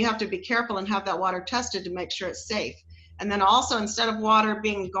again, you have to be careful and have that water tested to make sure it's safe. And then also, instead of water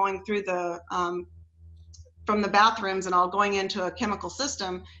going through the from the bathrooms and all going into a chemical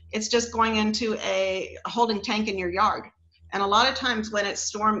system, it's just going into a holding tank in your yard. And a lot of times when the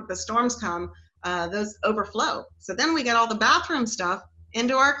storms come, those overflow. So then we get all the bathroom stuff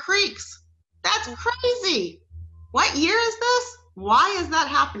into our creeks. That's crazy. What year is this? Why is that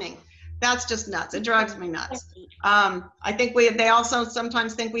happening? That's just nuts. It drives me nuts. I think they also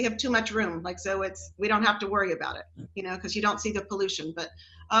sometimes think we have too much room. Like, so we don't have to worry about it, you know, because you don't see the pollution, but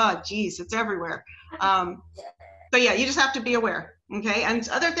oh geez, it's everywhere. But yeah, you just have to be aware. Okay. And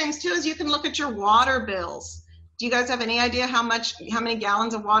other things too, is you can look at your water bills. Do you guys have any idea how many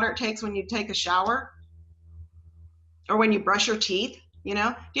gallons of water it takes when you take a shower or when you brush your teeth? You know,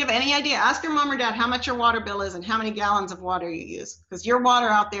 do you have any idea? Ask your mom or dad how much your water bill is and how many gallons of water you use, because your water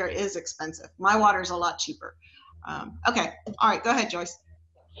out there is expensive. My water is a lot cheaper. Okay. All right. Go ahead, Joyce.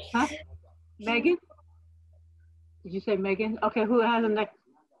 Huh? Megan? Did you say Megan? Okay. Who has the next?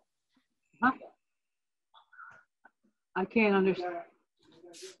 Huh? I can't understand.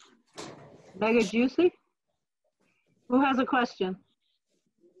 Mega Juicy? Who has a question?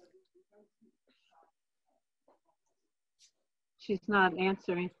 She's not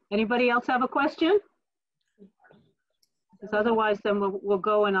answering. Anybody else have a question? Because otherwise, then we'll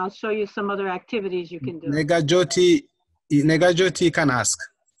go and I'll show you some other activities you can do. Negajoti can ask.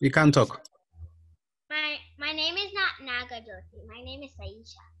 You can talk. My name is not Nagajoti. My name is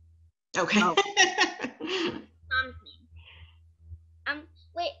Aisha. Okay. Oh. Mom's name.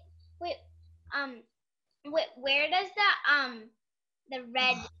 Where does the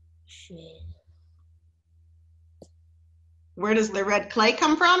red Where does the red clay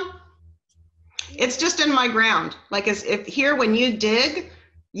come from? It's just in my ground. Like, if here, when you dig,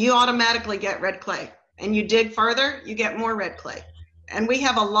 you automatically get red clay, and you dig further, you get more red clay. And we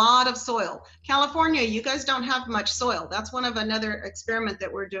have a lot of soil. California, you guys don't have much soil. That's another experiment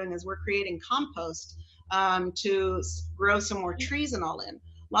that we're doing, is we're creating compost to grow some more trees and all in.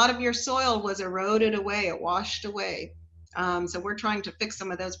 A lot of your soil was eroded away, it washed away. So we're trying to fix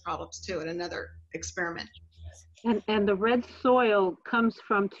some of those problems too in another experiment. And the red soil comes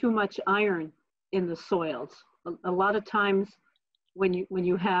from too much iron in the soils. A lot of times when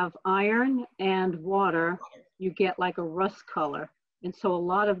you have iron and water, you get like a rust color. And so a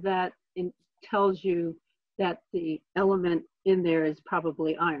lot of that tells you that the element in there is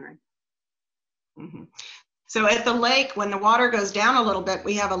probably iron. Mm-hmm. So at the lake, when the water goes down a little bit,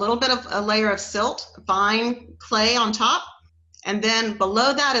 we have a little bit of a layer of silt, fine clay on top. And then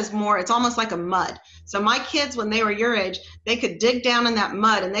below that is more, it's almost like a mud. So my kids, when they were your age, they could dig down in that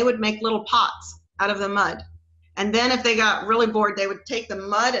mud and they would make little pots out of the mud. And then if they got really bored, they would take the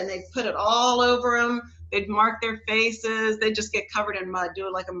mud and they'd put it all over them. They'd mark their faces. They'd just get covered in mud, do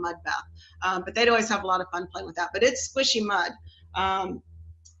it like a mud bath. But they'd always have a lot of fun playing with that. But it's squishy mud.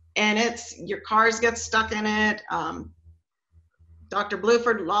 And your cars get stuck in it. Dr.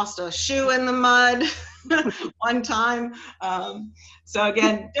 Blueford lost a shoe in the mud one time. So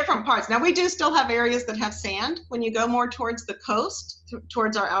again, different parts. Now we do still have areas that have sand. When you go more towards the coast,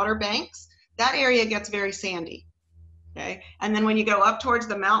 towards our outer banks, that area gets very sandy. Okay, and then when you go up towards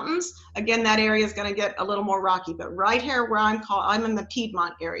the mountains, again, that area is going to get a little more rocky. But right here where I'm in the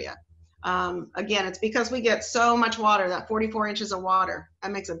Piedmont area. Again, it's because we get so much water, that 44 inches of water,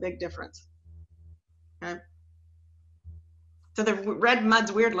 that makes a big difference. Okay. So the red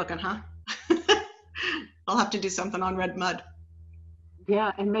mud's weird looking, huh? I'll have to do something on red mud.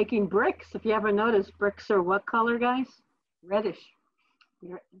 Yeah, and making bricks. If you ever notice, bricks are what color, guys? Reddish.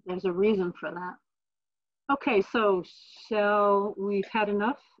 There's a reason for that. Okay, so we've had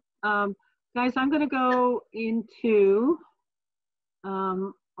enough. Guys, I'm going to go into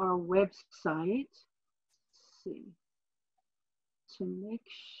our website. Let's see, to make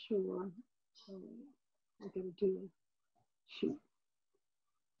sure. Oh, I got to do it. Shoot.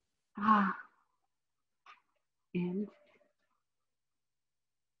 And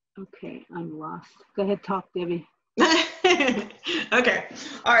okay, I'm lost. Go ahead, talk, Debbie. Okay.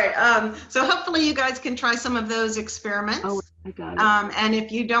 All right. So hopefully you guys can try some of those experiments. Oh, I got it. And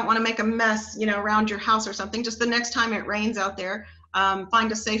if you don't want to make a mess, you know, around your house or something, just the next time it rains out there,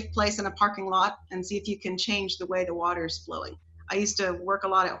 find a safe place in a parking lot and see if you can change the way the water is flowing. I used to work a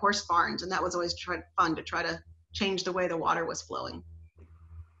lot at horse barns, and that was always fun to try to change the way the water was flowing.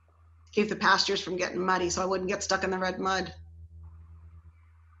 Keep the pastures from getting muddy so I wouldn't get stuck in the red mud.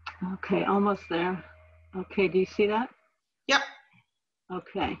 Okay, almost there. Okay, do you see that? Yep.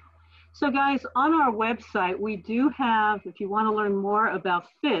 Okay. So guys, on our website, we do have, if you want to learn more about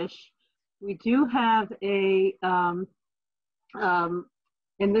fish, we do have a, and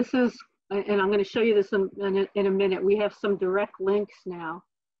this is, and I'm going to show you this in a minute. We have some direct links now.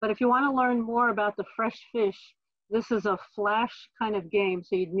 But if you want to learn more about the fresh fish, this is a flash kind of game,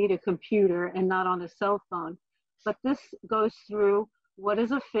 so you'd need a computer and not on a cell phone. But this goes through what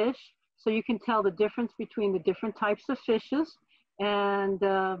is a fish, so you can tell the difference between the different types of fishes. And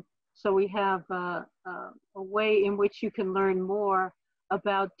so we have a way in which you can learn more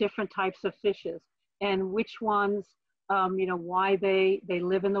about different types of fishes and which ones, you know, why they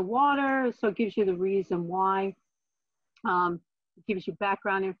live in the water. So it gives you the reason why. It gives you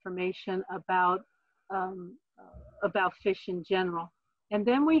background information about fish in general. And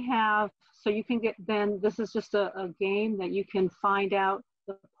then we have, so you can get, then this is just a game that you can find out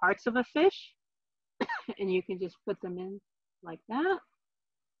the parts of a fish and you can just put them in like that.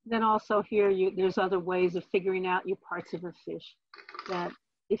 Then also here, there's other ways of figuring out your parts of a fish that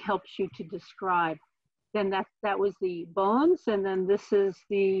it helps you to describe. Then that was the bones, and then this is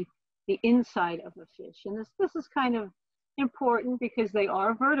the inside of a fish. And this is kind of important because they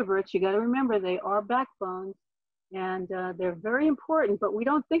are vertebrates. You got to remember they are backbones, and they're very important, but we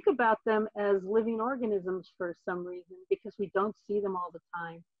don't think about them as living organisms for some reason because we don't see them all the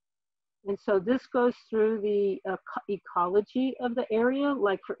time. And so this goes through the ecology of the area.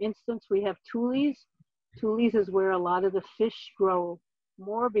 Like for instance, we have tules. Tules is where a lot of the fish grow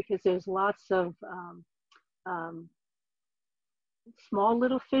more because there's lots of small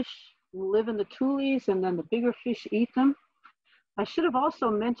little fish live in the tules, and then the bigger fish eat them. I should have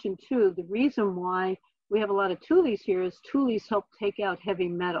also mentioned too, the reason why we have a lot of tules here is tules help take out heavy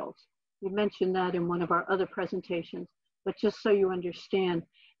metals. We mentioned that in one of our other presentations, but just so you understand,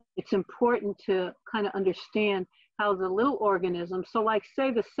 it's important to kind of understand how the little organisms, so like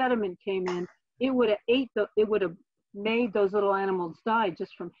say the sediment came in, it would have made those little animals die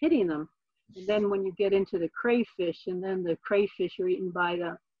just from hitting them. And then when you get into the crayfish, and then the crayfish are eaten by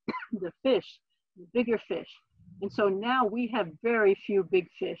the fish, the bigger fish. And so now we have very few big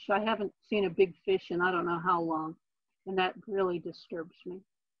fish. I haven't seen a big fish in I don't know how long, and that really disturbs me.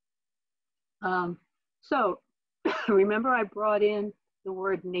 So remember I brought in the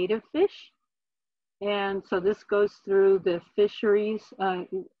word native fish. And so this goes through the fisheries,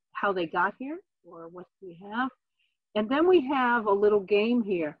 how they got here or what we have. And then we have a little game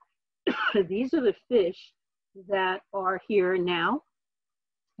here. These are the fish that are here now.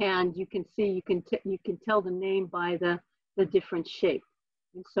 And you can see, you can tell the name by the different shape.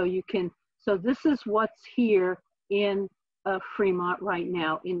 And so so this is what's here in Fremont right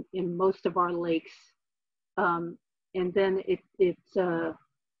now in most of our lakes. And then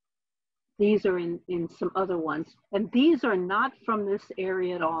these are in some other ones. And these are not from this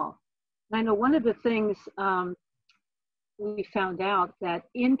area at all. And I know one of the things we found out that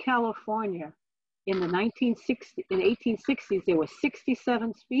in California, in the 1860s, there were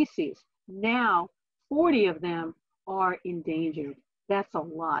 67 species. Now, 40 of them are endangered. That's a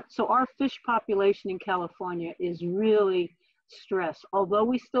lot. So our fish population in California is really stressed. Although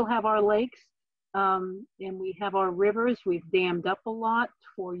we still have our lakes and we have our rivers, we've dammed up a lot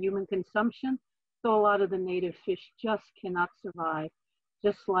for human consumption. So a lot of the native fish just cannot survive,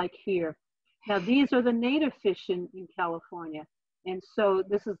 just like here. Now, these are the native fish in California. And so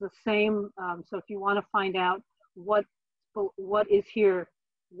this is the same. So if you want to find out what is here,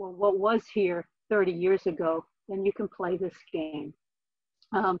 well, what was here 30 years ago, then you can play this game.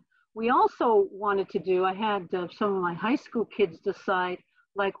 We also wanted to do, I had some of my high school kids decide,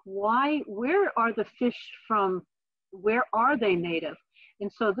 like, where are the fish from? Where are they native?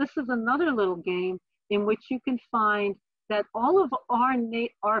 And so this is another little game in which you can find that all of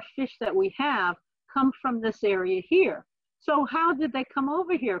our fish that we have come from this area here. So how did they come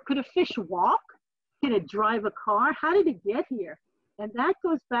over here? Could a fish walk? Can it drive a car? How did it get here? And that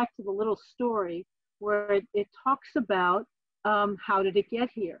goes back to the little story where it talks about how did it get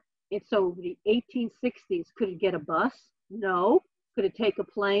here. It's over the 1860s. Could it get a bus? No. Could it take a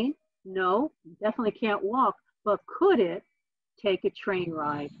plane? No. Definitely can't walk. But could it take a train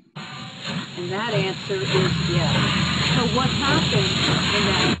ride? And that answer is yes. So what happened in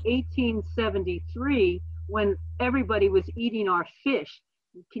that 1873 when everybody was eating our fish?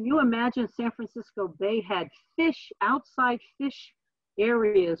 Can you imagine San Francisco Bay had fish, outside fish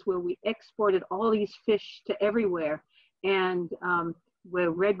areas where we exported all these fish to everywhere. And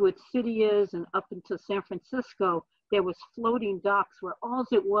where Redwood City is and up into San Francisco, there was floating docks where all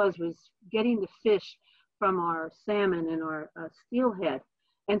it was getting the fish from our salmon and our steelhead.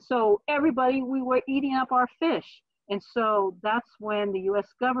 And so everybody, we were eating up our fish. And so that's when the US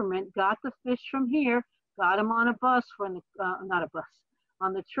government got the fish from here, got them on a bus, not a bus,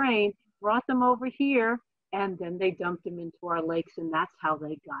 on the train, brought them over here, and then they dumped them into our lakes, and that's how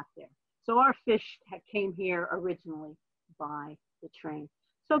they got there. So our fish came here originally by the train.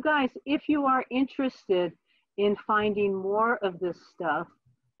 So guys, if you are interested in finding more of this stuff,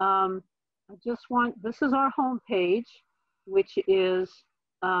 this is our homepage, which is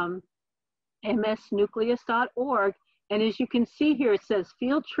msnucleus.org. And as you can see here, it says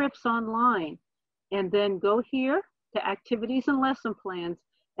field trips online. And then go here to activities and lesson plans.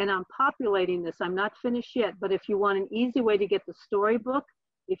 And I'm populating this. I'm not finished yet, but if you want an easy way to get the storybook,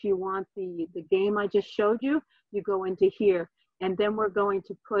 if you want the game I just showed you, you go into here. And then we're going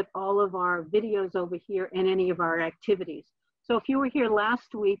to put all of our videos over here and any of our activities. So if you were here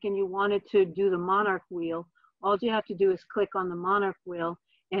last week and you wanted to do the monarch wheel, all you have to do is click on the monarch wheel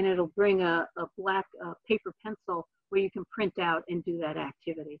and it'll bring a black paper pencil where you can print out and do that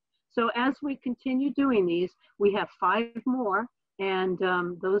activity. So as we continue doing these, we have 5 more. And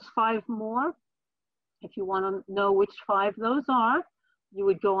those 5 more, if you want to know which 5 those are, you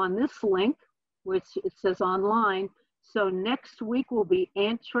would go on this link, which it says online. So next week will be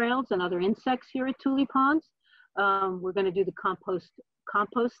ant trails and other insects here at Tule Ponds. We're going to do the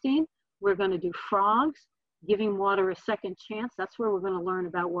composting. We're going to do frogs, giving water a second chance. That's where we're going to learn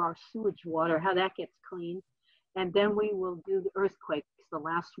about where our sewage water, how that gets cleaned. And then we will do the earthquakes, the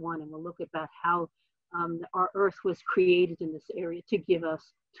last one, and we'll look about how our earth was created in this area to give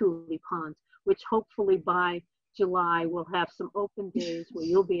us Tule Ponds, which hopefully by July we'll have some open days where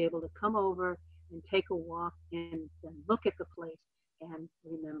you'll be able to come over and take a walk and look at the place and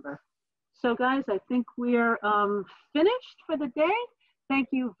remember. So guys, I think we're finished for the day.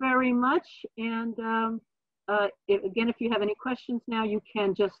 Thank you very much. And again, if you have any questions now, you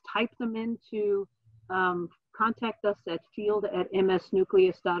can just type them into contact us at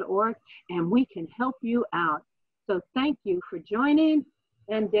field@msnucleus.org and we can help you out. So thank you for joining.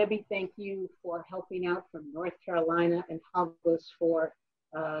 And Debbie, thank you for helping out from North Carolina, and Hagos for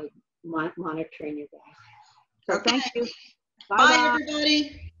monitoring you guys. So okay. Thank you. Bye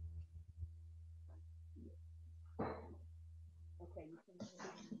everybody.